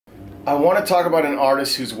I want to talk about an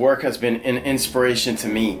artist whose work has been an inspiration to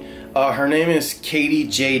me. Her name is Katy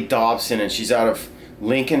Jade Dobson, and she's out of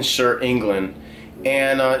Lincolnshire, England.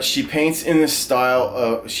 And she paints in this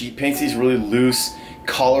style. She paints these really loose,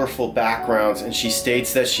 colorful backgrounds, and she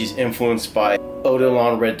states that she's influenced by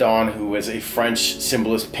Odilon Redon, who was a French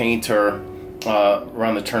symbolist painter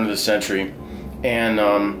around the turn of the century. And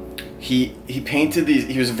he painted these.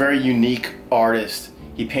 He was a very unique artist.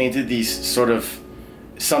 He painted these sort of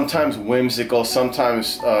sometimes whimsical,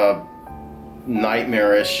 sometimes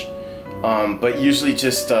nightmarish, but usually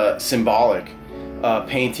just symbolic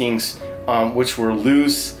paintings, which were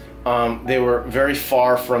loose. They were very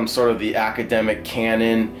far from sort of the academic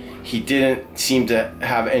canon. He didn't seem to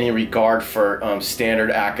have any regard for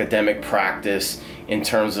standard academic practice in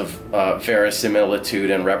terms of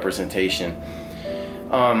verisimilitude and representation.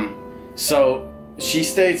 So she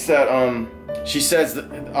states that, she says, that,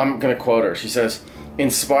 I'm going to quote her, she says,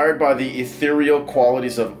 "Inspired by the ethereal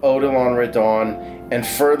qualities of Odilon Redon and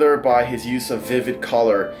further by his use of vivid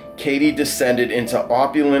color, Katy descended into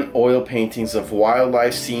opulent oil paintings of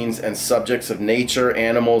wildlife scenes and subjects of nature,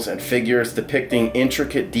 animals, and figures depicting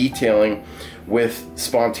intricate detailing with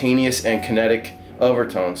spontaneous and kinetic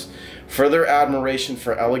overtones. Further admiration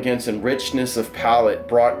for elegance and richness of palette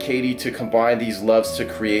brought Katy to combine these loves to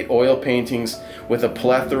create oil paintings with a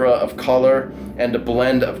plethora of color and a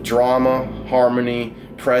blend of drama, harmony,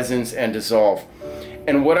 presence, and dissolve."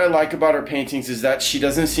 And what I like about her paintings is that she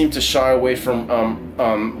doesn't seem to shy away from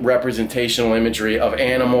representational imagery of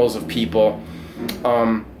animals, of people,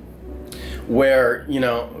 where, you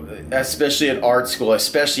know, especially at art school,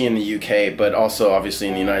 especially in the UK, but also obviously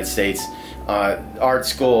in the United States, art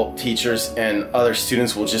school teachers and other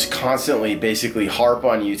students will just constantly basically harp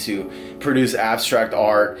on you to produce abstract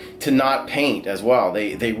art, to not paint as well.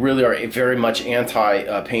 They really are very much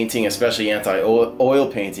anti-painting, especially anti-oil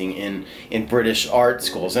painting in British art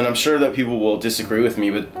schools. And I'm sure that people will disagree with me,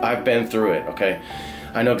 but I've been through it, okay?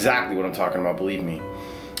 I know exactly what I'm talking about, believe me.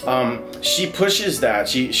 She pushes that.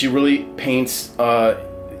 She really paints,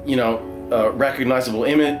 you know, recognizable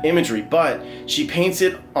imagery, but she paints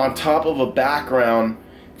it on top of a background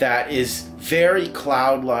that is very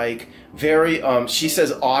cloud-like, very, she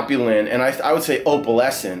says opulent, and I would say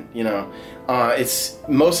opalescent, you know. It's,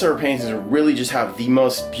 most of her paintings are really just have the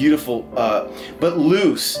most beautiful, but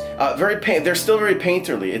loose, they're still very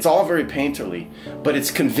painterly. It's all very painterly, but it's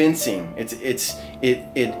convincing.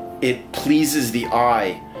 It pleases the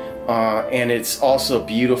eye, and it's also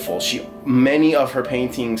beautiful. Many of her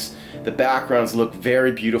paintings, the backgrounds look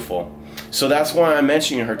very beautiful. So that's why I'm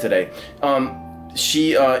mentioning her today.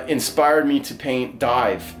 She inspired me to paint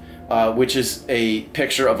Dive, which is a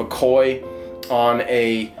picture of a koi on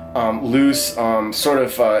a loose, sort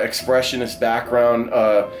of expressionist background,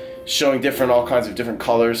 showing all kinds of different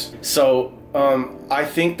colors. So I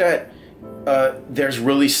think that there's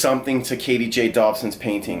really something to Katy Jade Dobson's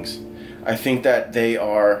paintings. I think that they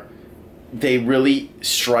really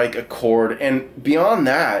strike a chord, and beyond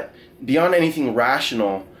that, beyond anything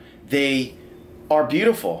rational, they are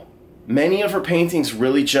beautiful. Many of her paintings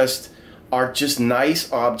really are just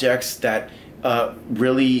nice objects that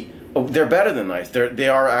really, they're better than nice. They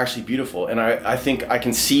are actually beautiful, and I think I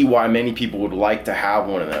can see why many people would like to have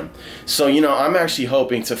one of them. So, you know, I'm actually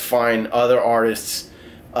hoping to find other artists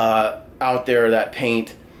out there that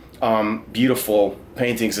paint beautiful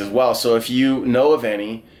paintings as well. So if you know of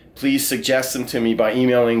any, please suggest them to me by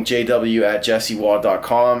emailing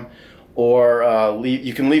jw@jessewaugh.com, or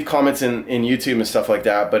you can leave comments in YouTube and stuff like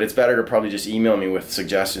that, but it's better to probably just email me with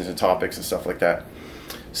suggestions and topics and stuff like that.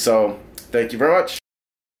 So thank you very much.